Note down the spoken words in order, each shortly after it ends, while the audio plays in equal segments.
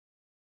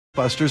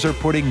MythBusters are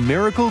putting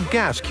miracle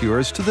gas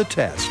cures to the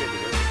test.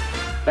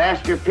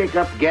 Faster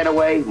pickup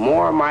getaway,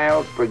 more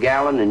miles per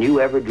gallon than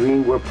you ever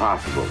dreamed were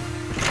possible.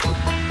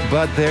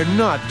 But they're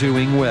not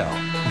doing well.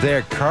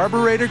 Their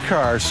carburetor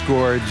car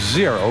scored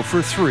 0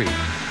 for 3.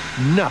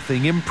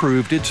 Nothing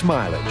improved its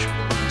mileage.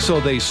 So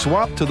they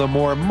swapped to the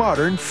more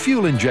modern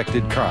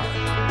fuel-injected car.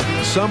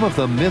 Some of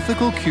the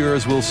mythical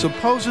cures will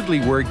supposedly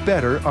work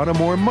better on a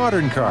more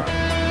modern car.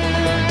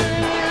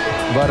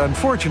 But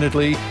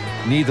unfortunately,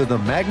 neither the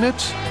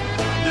magnets...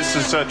 This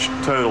is such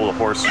total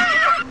horse...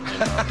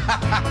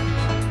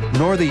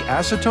 nor the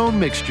acetone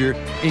mixture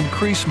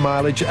increase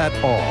mileage at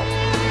all.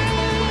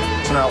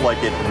 It's not like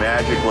it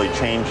magically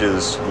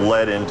changes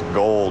lead into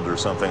gold or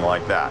something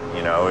like that.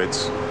 You know,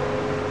 it's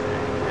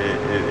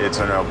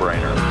a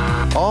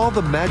no-brainer. All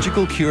the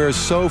magical cures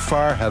so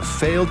far have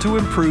failed to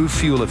improve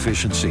fuel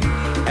efficiency,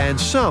 and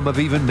some have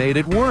even made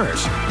it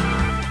worse.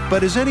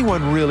 But is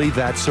anyone really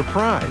that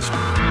surprised?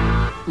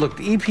 Look,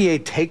 the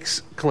EPA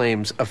takes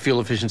claims of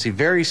fuel efficiency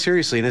very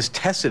seriously and has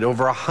tested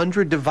over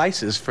 100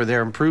 devices for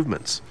their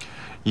improvements.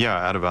 Yeah,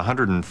 out of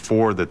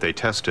 104 that they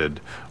tested,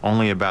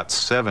 only about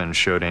 7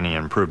 showed any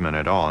improvement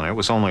at all, and it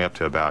was only up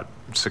to about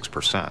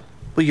 6%.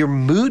 Well, your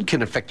mood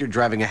can affect your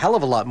driving a hell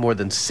of a lot more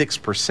than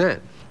 6%.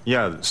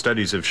 Yeah,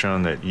 studies have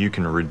shown that you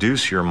can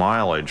reduce your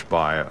mileage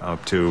by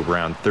up to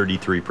around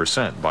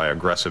 33% by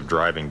aggressive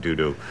driving due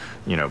to,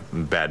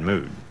 bad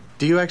mood.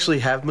 Do you actually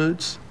have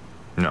moods?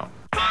 No.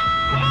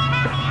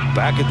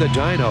 Back at the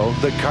dyno,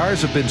 the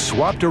cars have been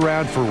swapped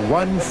around for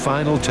one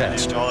final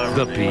test,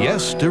 the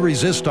pièce de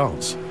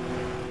résistance.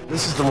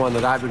 This is the one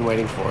that I've been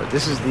waiting for.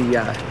 This is the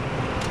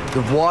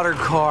water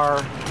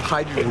car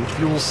hydrogen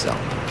fuel cell.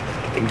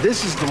 And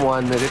this is the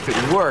one that, if it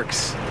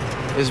works,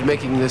 is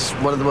making this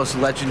one of the most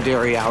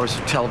legendary hours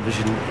of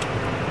television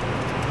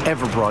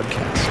ever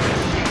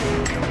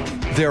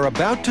broadcast. They're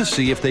about to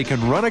see if they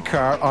can run a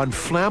car on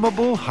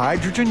flammable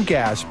hydrogen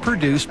gas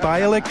produced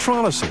by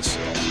electrolysis.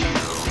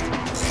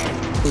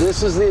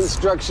 This is the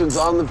instructions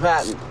on the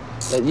patent,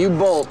 that you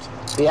bolt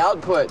the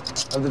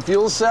output of the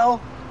fuel cell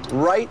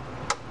right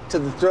to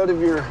the throat of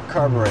your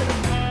carburetor.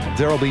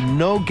 There'll be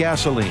no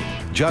gasoline,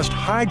 just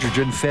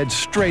hydrogen fed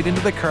straight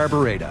into the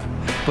carburetor.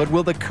 But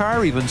will the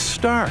car even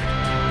start?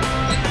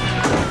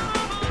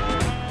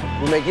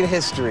 We're making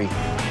history.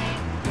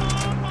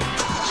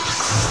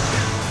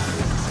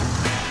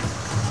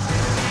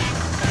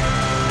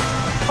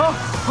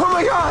 Oh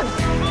my God!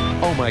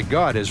 Oh my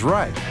God is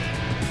right.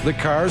 The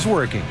car's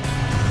working.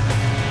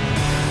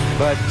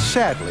 But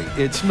sadly,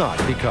 it's not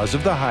because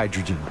of the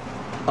hydrogen.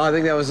 I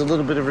think that was a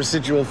little bit of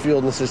residual fuel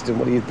in the system.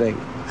 What do you think?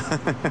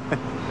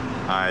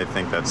 I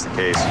think that's the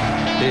case.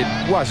 It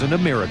wasn't a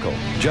miracle,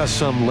 just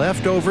some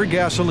leftover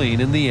gasoline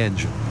in the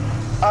engine.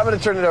 I'm going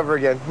to turn it over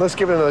again. Let's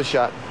give it another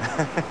shot.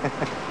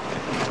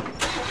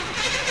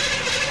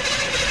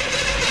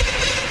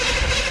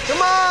 Come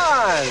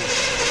on!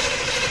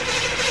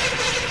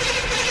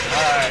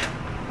 All right.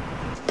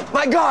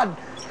 My God!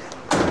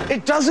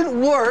 It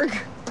doesn't work!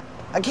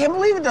 I can't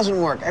believe it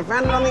doesn't work. I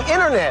found it on the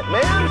internet,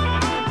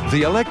 man!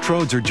 The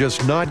electrodes are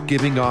just not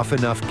giving off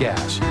enough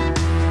gas.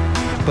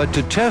 But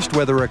to test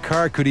whether a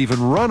car could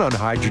even run on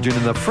hydrogen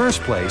in the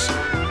first place,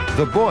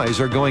 the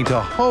boys are going to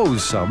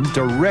hose some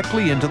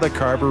directly into the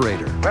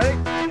carburetor. Ready?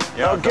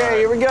 Yeah, okay,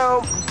 here we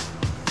go.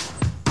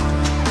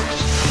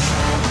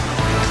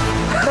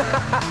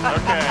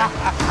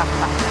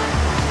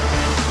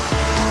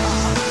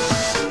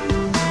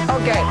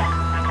 Okay. Okay.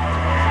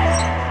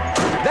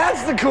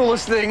 That's the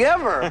coolest thing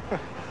ever.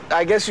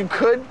 I guess you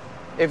could,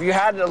 if you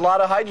had a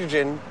lot of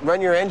hydrogen, run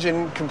your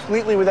engine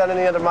completely without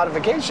any other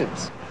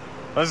modifications.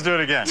 Let's do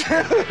it again.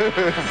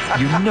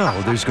 You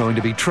know there's going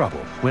to be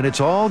trouble when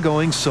it's all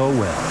going so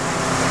well.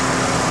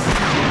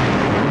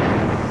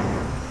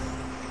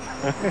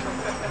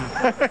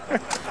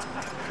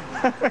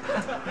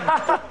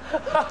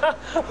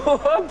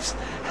 Whoops.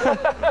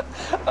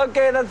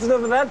 Okay, that's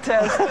enough of that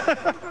test.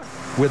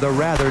 With a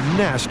rather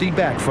nasty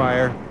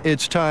backfire,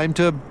 it's time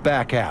to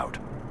back out.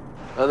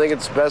 I think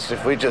it's best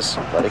if we just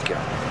let it go.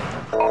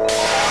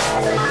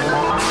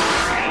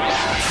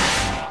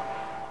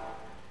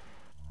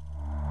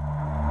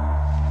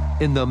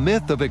 In the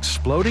myth of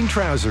exploding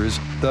trousers,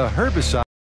 the herbicide